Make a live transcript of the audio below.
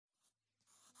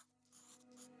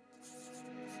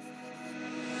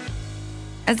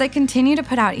As I continue to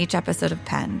put out each episode of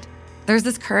Penned, there's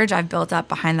this courage I've built up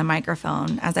behind the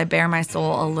microphone as I bare my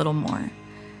soul a little more.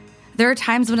 There are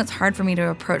times when it's hard for me to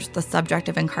approach the subject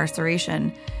of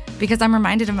incarceration because I'm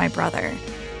reminded of my brother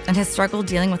and his struggle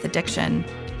dealing with addiction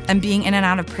and being in and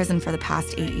out of prison for the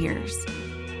past 8 years.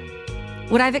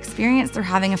 What I've experienced through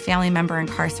having a family member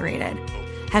incarcerated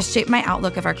has shaped my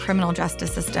outlook of our criminal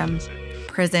justice system,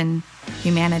 prison,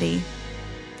 humanity,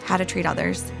 how to treat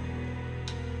others.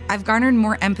 I've garnered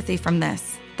more empathy from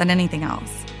this than anything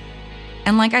else.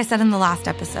 And like I said in the last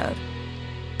episode,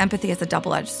 empathy is a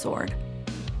double-edged sword.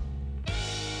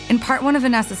 In part one of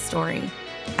Vanessa's story,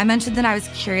 I mentioned that I was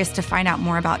curious to find out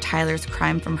more about Tyler's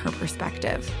crime from her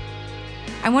perspective.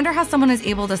 I wonder how someone is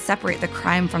able to separate the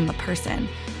crime from the person,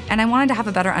 and I wanted to have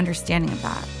a better understanding of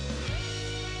that.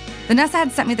 Vanessa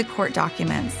had sent me the court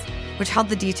documents, which held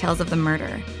the details of the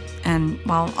murder, and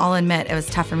while I'll admit it was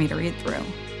tough for me to read through.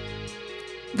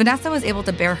 Vanessa was able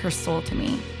to bare her soul to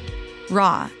me,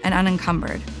 raw and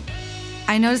unencumbered.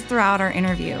 I noticed throughout our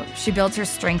interview, she builds her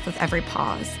strength with every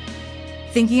pause,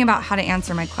 thinking about how to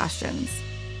answer my questions,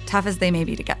 tough as they may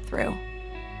be to get through.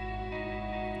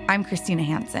 I'm Christina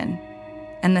Hansen,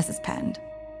 and this is Penned.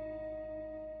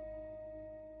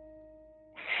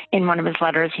 In one of his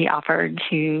letters, he offered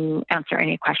to answer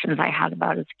any questions I had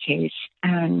about his case.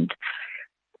 And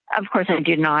of course, I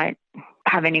did not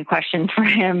have any questions for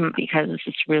him because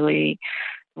this really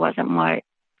wasn't what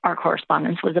our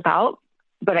correspondence was about.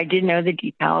 But I did know the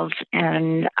details,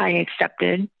 and I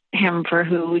accepted him for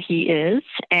who he is,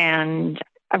 and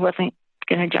I wasn't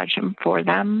going to judge him for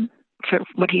them, for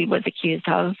what he was accused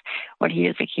of, what he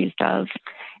is accused of.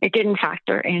 It didn't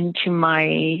factor into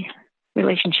my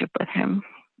relationship with him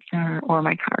or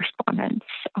my correspondence.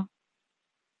 So.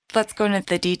 Let's go into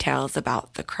the details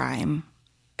about the crime.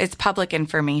 It's public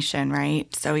information,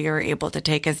 right? So you're able to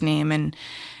take his name and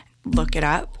look it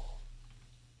up?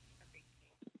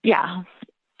 Yeah,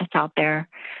 it's out there.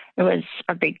 It was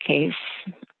a big case,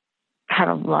 had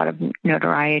a lot of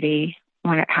notoriety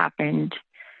when it happened.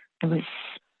 It was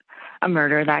a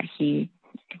murder that he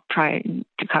tried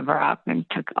to cover up and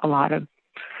took a lot of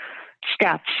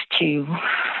steps to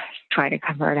try to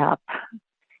cover it up,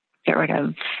 get rid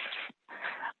of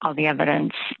all the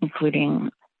evidence,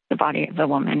 including the body of the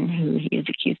woman who he is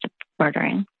accused of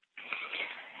murdering.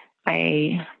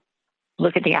 I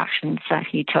look at the actions that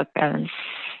he took as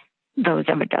those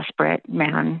of a desperate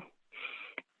man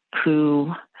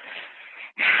who,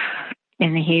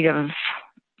 in the heat of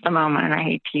the moment, I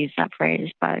hate to use that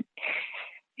phrase, but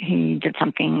he did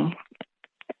something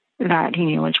that he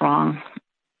knew was wrong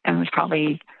and was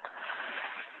probably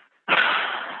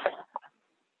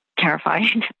terrified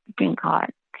of being caught.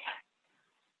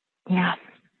 Yeah.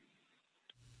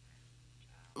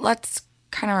 Let's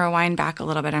kind of rewind back a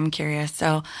little bit. I'm curious.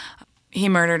 So he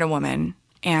murdered a woman,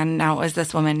 and now was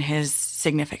this woman his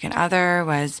significant other?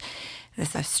 Was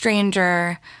this a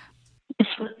stranger? This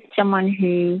was someone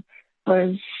who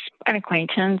was an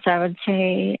acquaintance, I would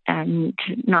say, and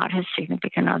not his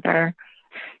significant other.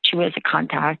 She was a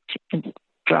contact in the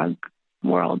drug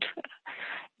world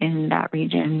in that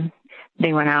region.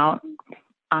 They went out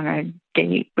on a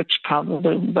date, which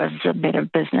probably was a bit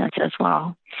of business as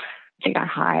well. They got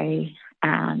high,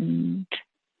 and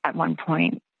at one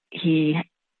point he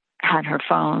had her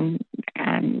phone,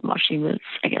 and while she was,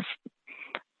 I guess,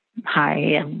 high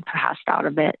and passed out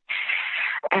a bit,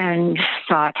 and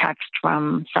saw a text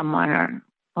from someone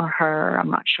or her, I'm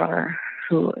not sure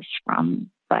who it was from,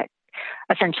 but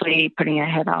essentially putting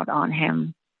a hit out on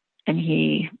him, and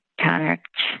he panicked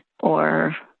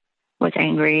or was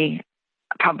angry,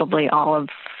 probably all of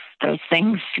those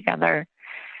things together,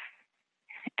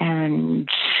 and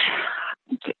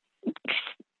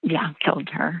killed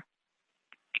her,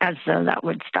 as though that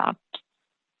would stop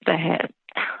the hit.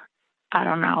 I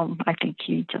don't know. I think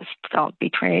he just felt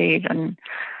betrayed, and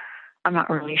I'm not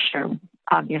really sure.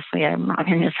 Obviously, I'm not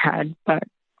in his head, but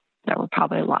there were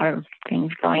probably a lot of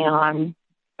things going on.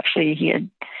 Actually, he had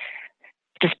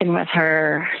just been with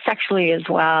her sexually as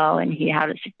well, and he had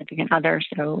a significant other,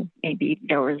 so maybe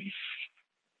there was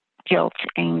guilt,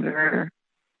 anger.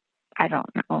 I don't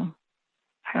know.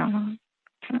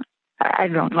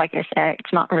 Like I said,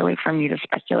 it's not really for me to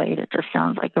speculate. It just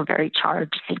sounds like a very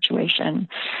charged situation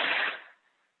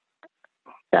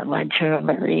that led to a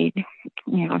very,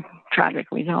 tragic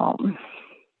result.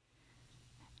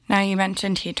 Now, you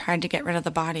mentioned he tried to get rid of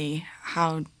the body.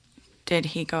 How did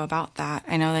he go about that?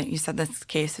 I know that you said this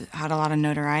case had a lot of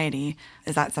notoriety.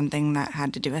 Is that something that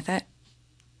had to do with it?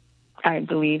 I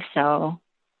believe so.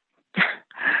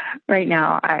 Right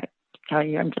now, I tell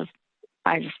you,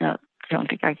 I don't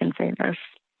think I can say this.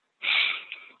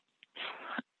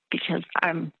 because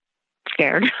I'm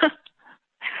scared.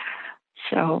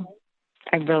 So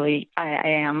I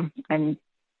am. It's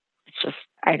just,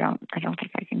 I don't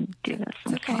think I can do this.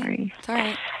 I'm sorry. It's all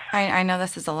right. I know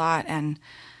this is a lot, and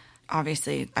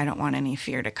obviously I don't want any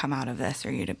fear to come out of this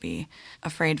or you to be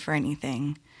afraid for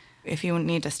anything. If you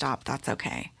need to stop, that's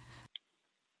okay.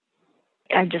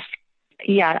 I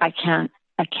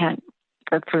can't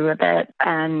go through with it.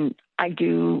 And I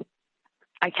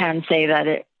can say that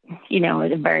it,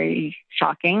 is very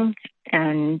shocking.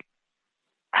 And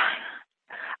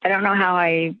I don't know how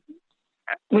I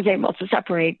was able to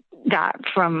separate that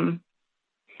from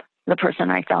the person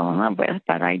I fell in love with,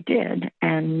 but I did.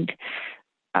 And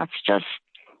that's just,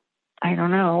 I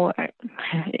don't know,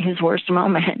 his worst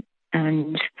moment.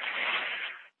 And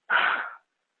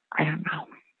I don't know.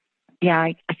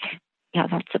 Yeah,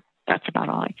 that's about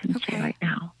all I can say right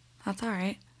now. That's all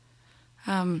right.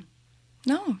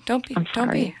 No, don't be. I'm sorry.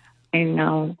 Don't be. I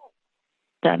know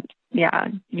that,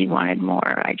 you wanted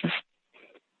more.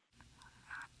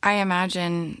 I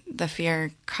imagine the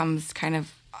fear comes kind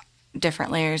of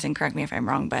different layers, and correct me if I'm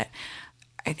wrong, but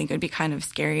I think it would be kind of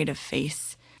scary to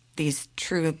face these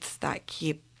truths that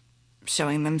keep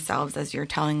showing themselves as you're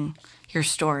telling your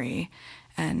story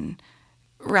and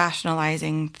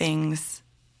rationalizing things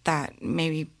that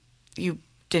maybe you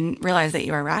didn't realize that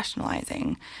you were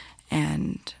rationalizing.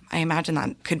 And I imagine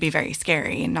that could be very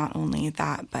scary. And not only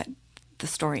that, but the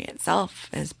story itself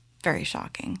is very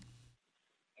shocking.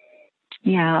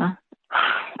 Yeah,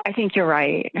 I think you're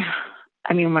right.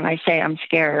 I mean, when I say I'm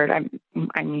scared,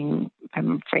 I'm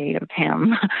afraid of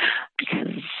him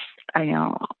because I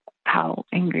know how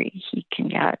angry he can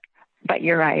get. But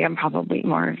you're right. I'm probably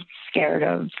more scared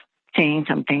of saying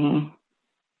something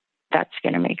that's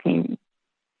going to make me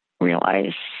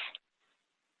realize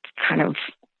kind of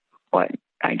what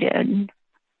I did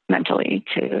mentally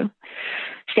to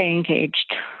stay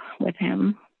engaged with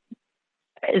him.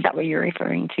 Is that what you're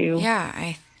referring to?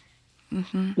 Yeah.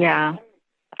 Yeah.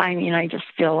 I mean, I just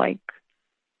feel like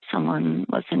someone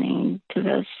listening to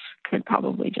this could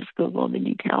probably just Google the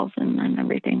details and then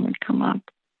everything would come up.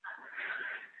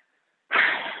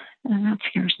 And that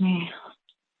scares me.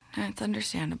 It's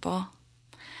understandable.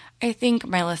 I think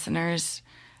my listeners,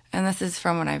 and this is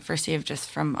from what I've received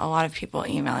just from a lot of people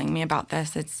emailing me about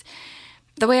this, it's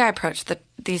the way I approach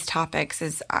these topics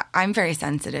is I'm very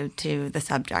sensitive to the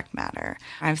subject matter.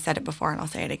 I've said it before and I'll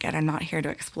say it again. I'm not here to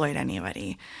exploit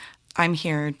anybody. I'm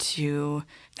here to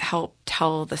help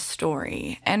tell the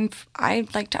story. And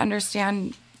I'd like to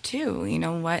understand, too,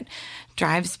 what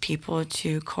drives people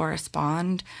to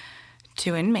correspond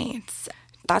to inmates.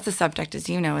 That's a subject, as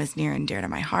you know, is near and dear to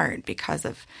my heart because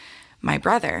of my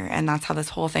brother. And that's how this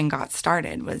whole thing got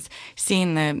started, was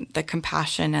seeing the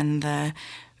compassion and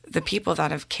the people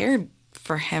that have cared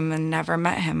for him and never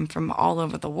met him from all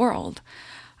over the world.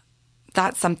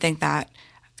 That's something that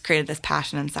created this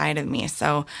passion inside of me.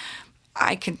 So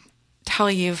I could tell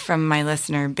you from my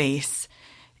listener base,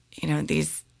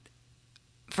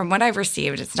 from what I've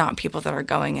received, it's not people that are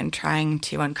going and trying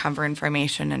to uncover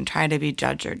information and try to be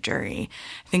judge or jury.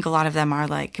 I think a lot of them are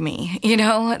like me,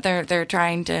 they're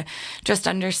trying to just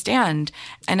understand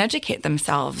and educate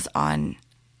themselves on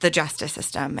the justice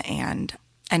system and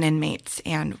inmates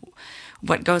and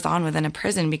what goes on within a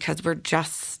prison, because we're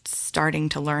just starting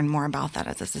to learn more about that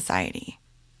as a society.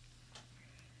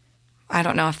 I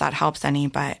don't know if that helps any,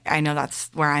 but I know that's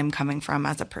where I'm coming from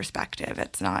as a perspective.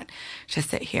 It's not to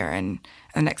sit here and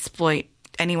exploit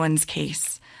anyone's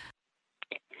case.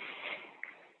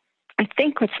 I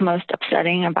think what's most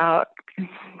upsetting about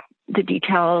the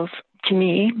details to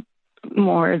me,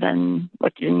 more than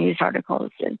what the news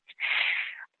articles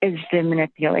is the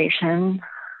manipulation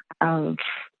of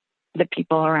the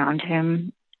people around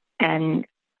him. And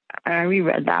I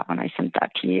reread that when I sent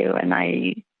that to you, and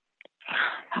I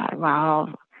thought,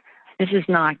 wow, this is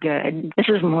not good. This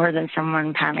is more than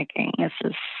someone panicking. This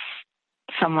is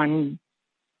someone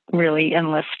really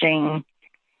enlisting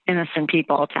innocent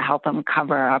people to help him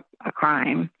cover up a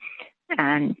crime,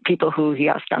 and people who he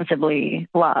ostensibly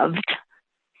loved.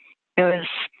 It was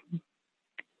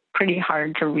pretty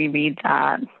hard to reread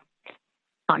that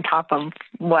on top of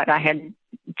what I had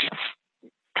just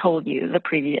told you the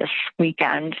previous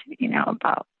weekend,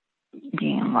 about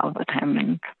being in love with him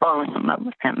and falling in love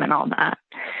with him and all that.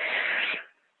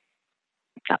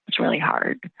 That was really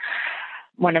hard.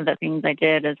 One of the things I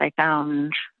did is I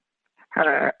found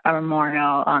a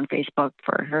memorial on Facebook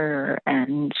for her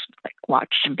and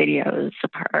watched videos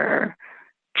of her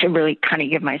to really kind of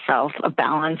give myself a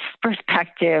balanced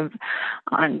perspective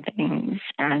on things.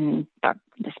 And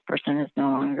this person is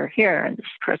no longer here. This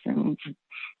person's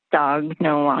dog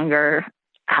no longer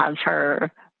has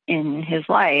her in his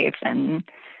life, and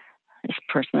this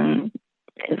person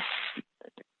is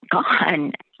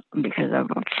gone because of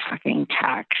a fucking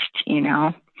text, you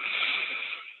know?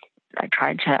 I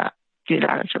tried to do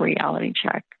that as a reality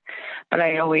check, but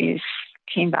I always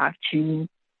came back to,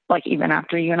 like, even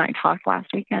after you and I talked last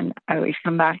weekend, I always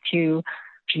come back to,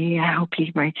 gee, I hope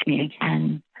he writes me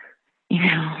again, you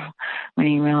know, when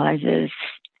he realizes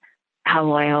how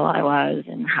loyal I was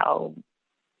and how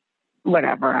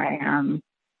whatever I am.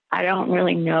 I don't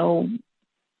really know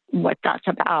what that's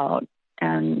about.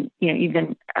 And, you know,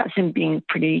 even as him being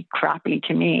pretty crappy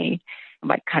to me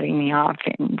by cutting me off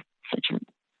in such a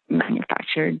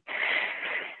manufactured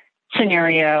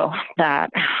scenario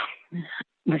that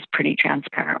was pretty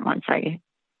transparent once I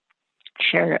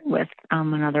shared it with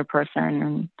another person,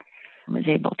 and was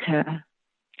able to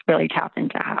really tap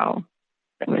into how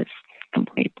it was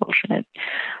complete bullshit.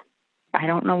 I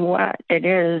don't know what it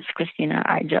is, Christina.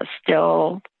 I just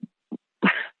still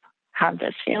have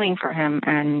this feeling for him,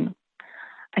 and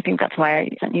I think that's why I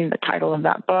sent you the title of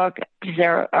that book, because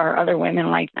there are other women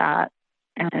like that,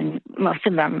 and most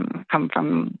of them come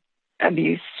from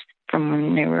abuse from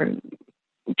when they were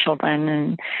children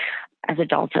and as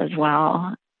adults as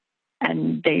well.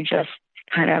 And they just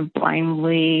kind of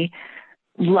blindly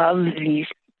love these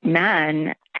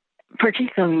men,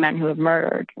 particularly men who have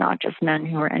murdered, not just men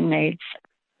who are inmates.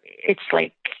 It's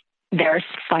like they're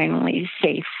finally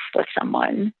safe with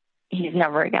someone. He's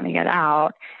never going to get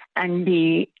out. And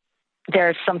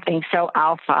there's something so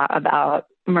alpha about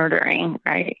murdering,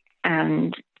 right?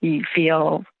 And you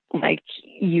feel like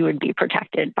you would be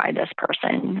protected by this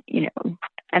person, you know,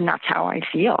 and that's how I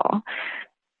feel.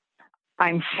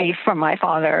 I'm safe from my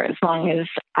father as long as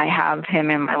I have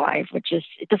him in my life, which is,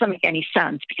 it doesn't make any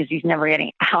sense because he's never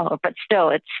getting out, but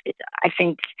still I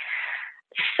think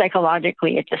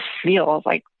psychologically it just feels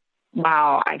like,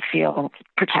 wow, I feel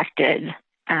protected.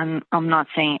 And I'm not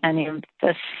saying any of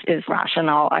this is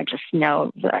rational. I just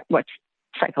know that what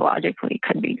psychologically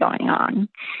could be going on.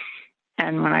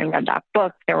 And when I read that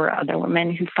book, there were other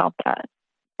women who felt that,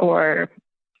 or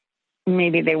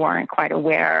maybe they weren't quite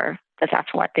aware that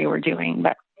that's what they were doing.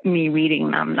 But me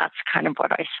reading them, that's kind of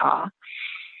what I saw.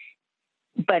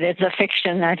 But it's a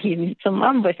fiction that he's in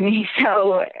love with me.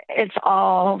 So it's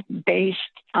all based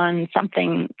on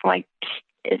something like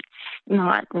it's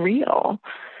not real.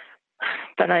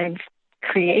 But I've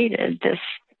created this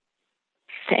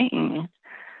thing.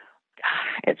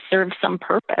 It serves some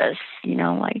purpose, you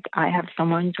know, like I have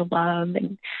someone to love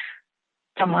and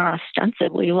someone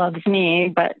ostensibly loves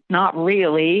me, but not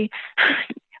really.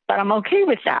 But I'm okay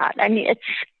with that. I mean, it's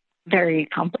very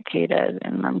complicated,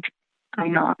 and I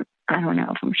don't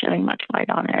know if I'm shedding much light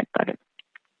on it, but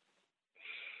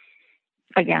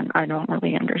again, I don't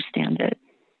really understand it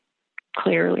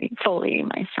fully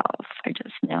myself. I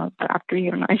just know that after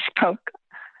you and I spoke,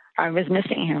 I was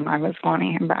missing him. I was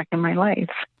wanting him back in my life.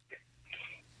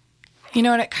 You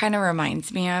know what it kind of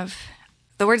reminds me of?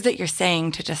 The words that you're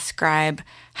saying to describe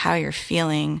how you're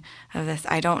feeling of this.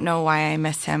 I don't know why I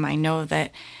miss him. I know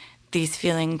that these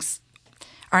feelings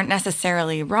aren't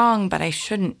necessarily wrong, but I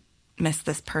shouldn't miss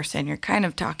this person. You're kind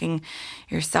of talking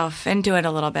yourself into it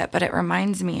a little bit, but it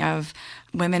reminds me of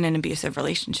women in abusive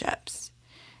relationships.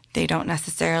 They don't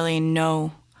necessarily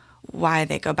know why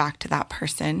they go back to that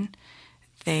person.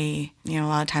 They, a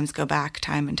lot of times go back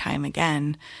time and time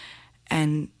again.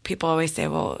 And people always say,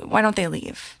 well, why don't they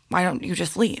leave? Why don't you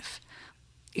just leave?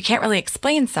 You can't really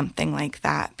explain something like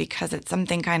that because it's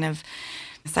something kind of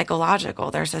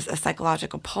psychological. There's a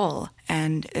psychological pull,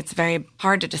 and it's very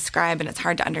hard to describe and it's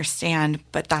hard to understand,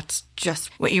 but that's just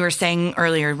what you were saying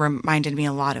earlier reminded me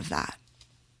a lot of that.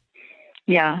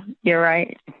 Yeah, you're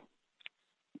right.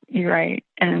 You're right.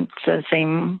 And it's the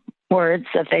same words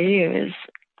that they use.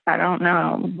 I don't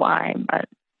know why, but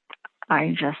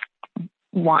I just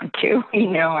want to,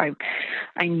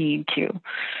 I need to.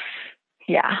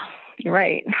 Yeah, you're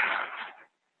right.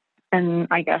 And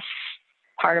I guess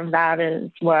part of that is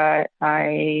what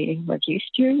I was used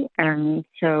to. And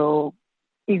so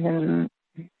even,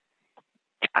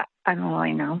 I don't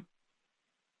really know.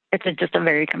 It's just a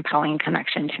very compelling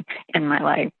connection in my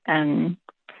life, and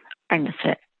I miss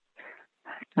it.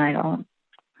 I don't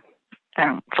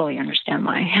fully understand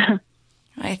why.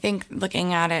 I think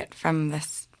looking at it from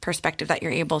this perspective that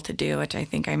you're able to do, which I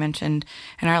think I mentioned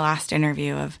in our last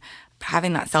interview, of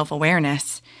having that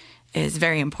self-awareness is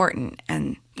very important.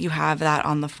 And you have that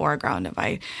on the foreground of,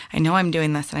 I know I'm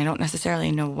doing this and I don't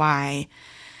necessarily know why,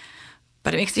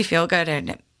 but it makes me feel good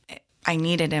and I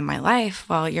need it in my life.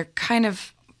 Well, you're kind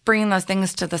of bringing those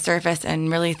things to the surface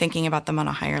and really thinking about them on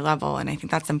a higher level. And I think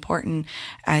that's important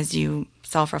as you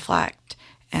self-reflect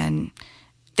And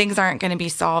things aren't going to be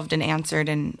solved and answered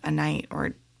in a night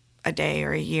or a day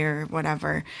or a year,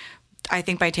 whatever. I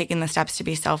think by taking the steps to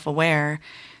be self-aware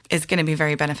is going to be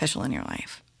very beneficial in your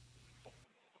life.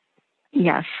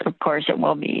 Yes, of course it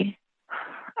will be.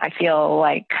 I feel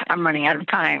like I'm running out of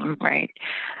time, right?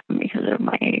 Because of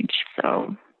my age.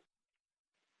 So,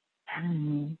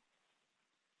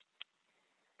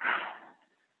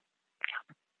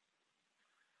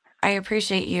 I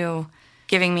appreciate you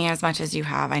giving me as much as you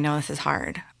have. I know this is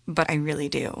hard, but I really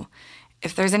do.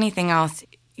 If there's anything else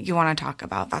you want to talk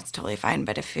about, that's totally fine.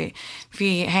 But if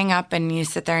you hang up and you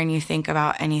sit there and you think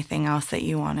about anything else that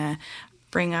you want to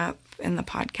bring up in the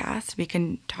podcast, we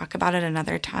can talk about it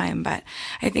another time. But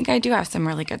I think I do have some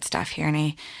really good stuff here,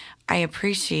 and I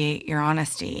appreciate your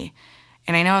honesty.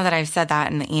 And I know that I've said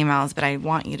that in the emails, but I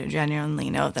want you to genuinely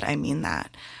know that I mean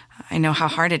that. I know how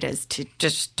hard it is to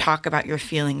just talk about your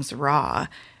feelings raw.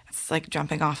 It's like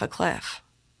jumping off a cliff.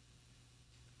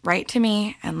 Write to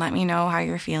me and let me know how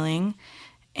you're feeling.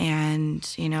 And,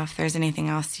 if there's anything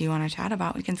else you want to chat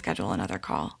about, we can schedule another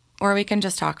call. Or we can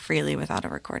just talk freely without a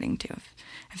recording too,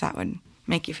 if that would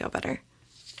make you feel better.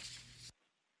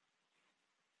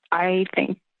 I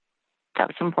think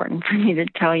that's important for me to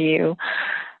tell you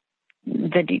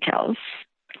the details.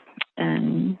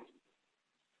 And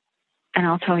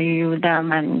I'll tell you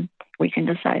them, and we can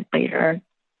decide later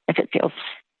if it feels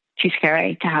too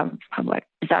scary to have public.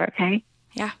 Is that okay?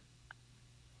 Yeah.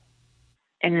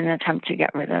 In an attempt to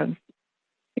get rid of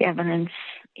the evidence,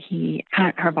 he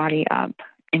cut her body up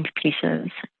into pieces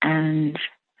and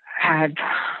had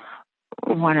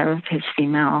one of his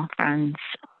female friends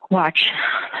watch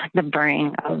the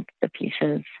burning of the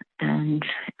pieces. And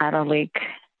at a lake,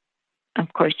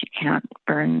 of course, you can't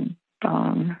burn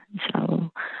bone.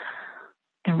 So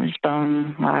there was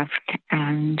bone left,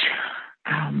 and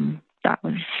that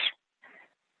was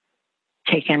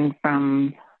taken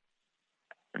from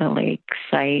the lake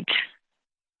site.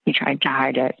 He tried to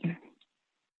hide it in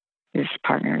his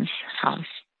partner's house.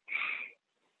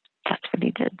 That's what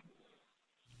he did.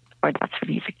 Or that's what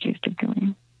he's accused of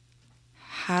doing.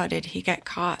 How did he get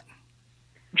caught?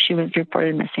 She was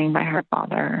reported missing by her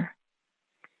father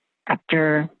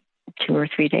after 2 or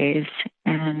 3 days,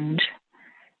 and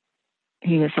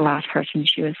he was the last person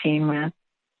she was seen with.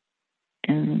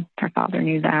 And her father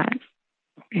knew that.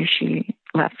 She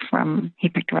left he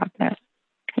picked her up at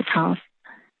his house.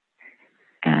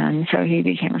 And so he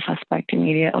became a suspect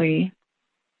immediately.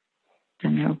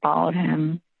 And they followed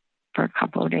him for a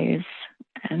couple of days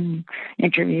and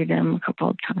interviewed him a couple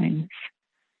of times.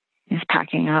 He was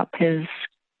packing up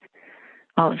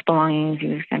all his belongings. He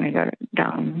was going to go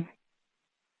down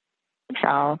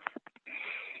south.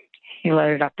 He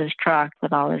loaded up his truck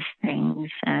with all his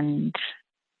things, and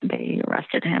they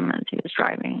arrested him as he was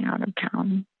driving out of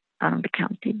town, out of the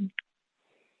county.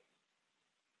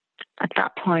 At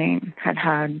that point,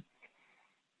 had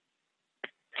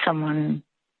someone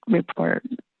report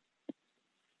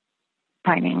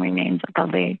finding remains at the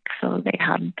lake, so they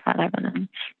had that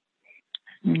evidence.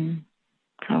 And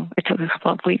so it took a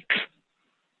couple of weeks,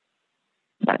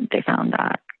 but they found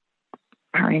that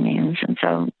her remains. And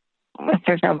so if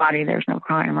there's no body, there's no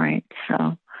crime, right?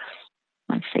 So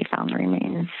once they found the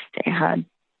remains, they had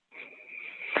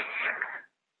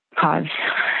cause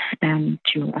and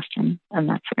to arrest him, and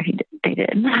that's what they did.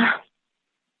 And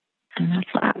that's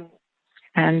that.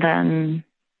 And then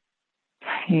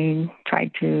he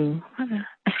tried to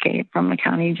escape from the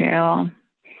county jail.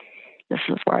 This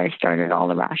is where I started all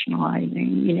the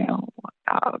rationalizing,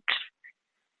 about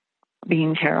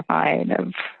being terrified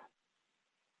of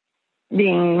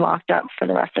being locked up for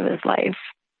the rest of his life.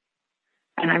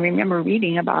 And I remember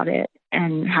reading about it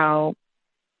and how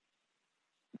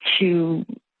 2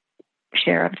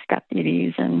 sheriff's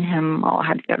deputies and him all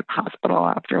had to go to the hospital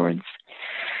afterwards.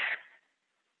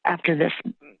 After this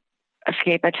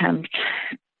escape attempt,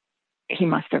 he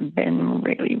must have been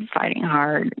really fighting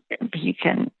hard.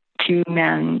 2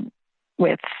 men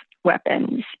with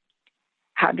weapons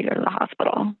had to go to the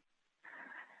hospital.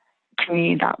 To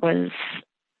me, that was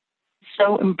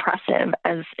so impressive,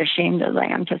 as ashamed as I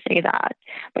am to say that.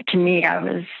 But to me, I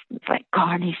was like,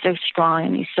 God, he's so strong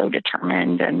and he's so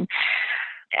determined and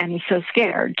he's so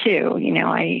scared too.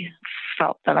 I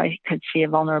felt that I could see a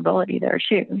vulnerability there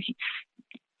too.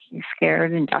 He's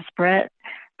scared and desperate,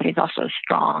 but he's also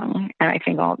strong. And I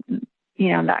think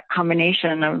that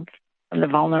combination of the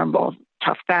vulnerable,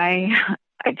 tough guy,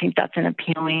 I think that's an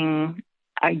appealing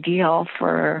ideal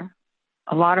for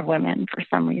a lot of women for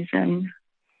some reason.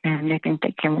 And I think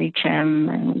they can reach him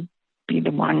and be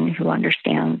the one who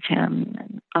understands him,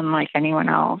 and unlike anyone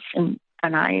else. And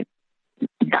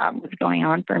that was going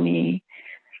on for me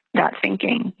that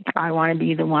thinking. I want to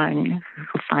be the one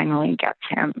who finally gets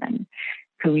him and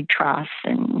who he trusts,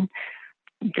 and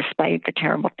despite the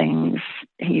terrible things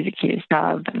he's accused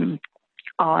of and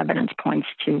all evidence points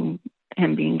to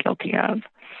him being guilty of,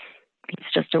 he's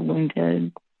just a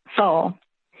wounded soul.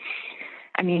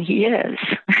 I mean, he is,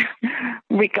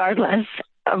 regardless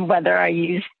of whether I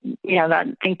use, that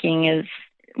thinking is,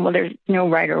 well, there's no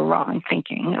right or wrong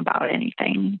thinking about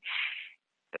anything.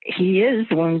 He is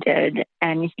wounded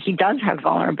and he does have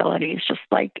vulnerabilities just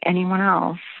like anyone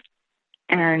else.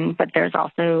 But there's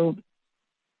also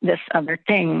this other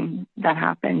thing that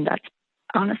happened that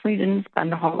honestly didn't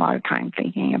spend a whole lot of time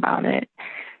thinking about it.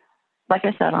 Like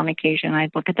I said, on occasion,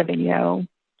 I'd look at the video,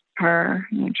 her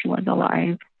when she was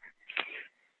alive,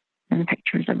 and the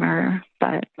pictures of her,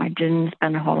 but I didn't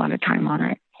spend a whole lot of time on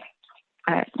it.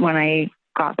 When I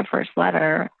got the first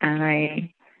letter and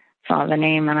I saw the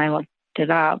name and I looked it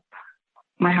up,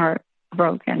 my heart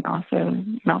broke and also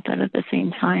melted at the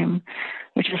same time,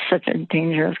 which is such a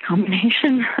dangerous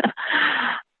combination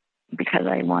because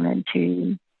I wanted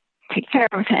to take care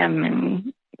of him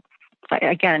and,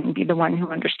 again, be the one who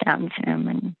understands him.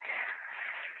 And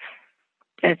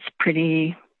it's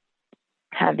pretty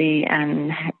heavy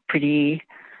and pretty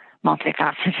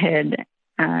multifaceted.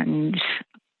 And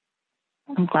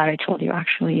I'm glad I told you,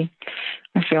 actually.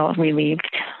 I feel relieved.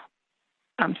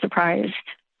 I'm surprised.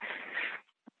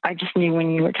 I just knew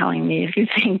when you were telling me, if you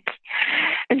think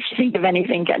of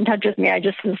anything, get in touch with me. I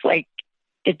just was like,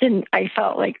 I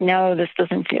felt like, no, this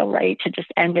doesn't feel right to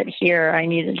just end it here. I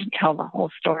needed to tell the whole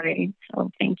story.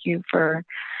 So thank you for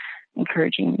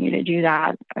encouraging me to do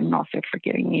that, and also for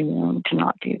giving me room to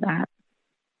not do that.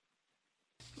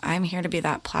 I'm here to be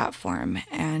that platform,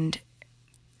 and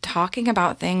talking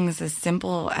about things as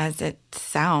simple as it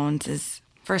sounds is,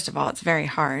 first of all, it's very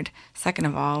hard. Second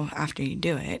of all, after you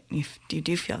do it, you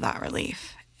do feel that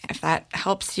relief. If that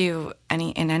helps you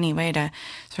in any way to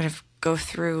sort of go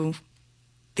through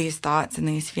these thoughts and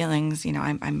these feelings,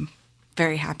 I'm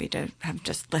very happy to have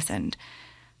just listened.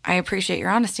 I appreciate your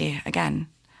honesty. Again,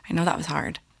 I know that was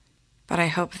hard, but I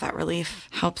hope that relief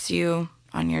helps you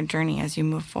on your journey as you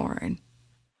move forward.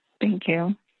 Thank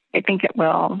you. I think it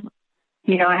will.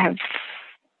 I have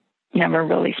never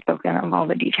really spoken of all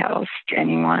the details to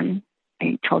anyone.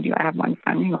 I told you I have one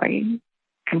friend who I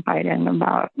confide in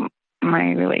about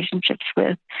my relationships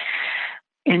with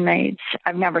inmates.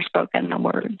 I've never spoken the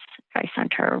words. I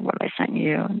sent her what I sent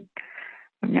you, and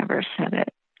I've never said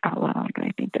it out loud.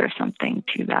 I think there's something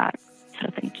to that. So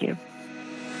thank you.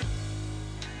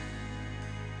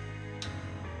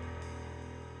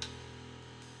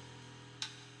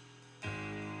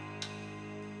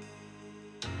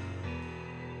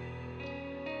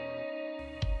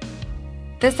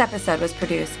 This episode was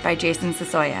produced by Jason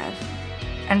Sasoyev,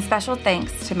 and special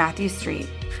thanks to Matthew Street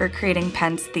for creating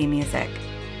Penn's theme music.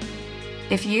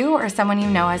 If you or someone you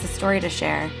know has a story to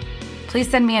share, please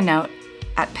send me a note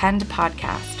at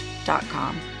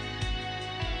pennedpodcast.com.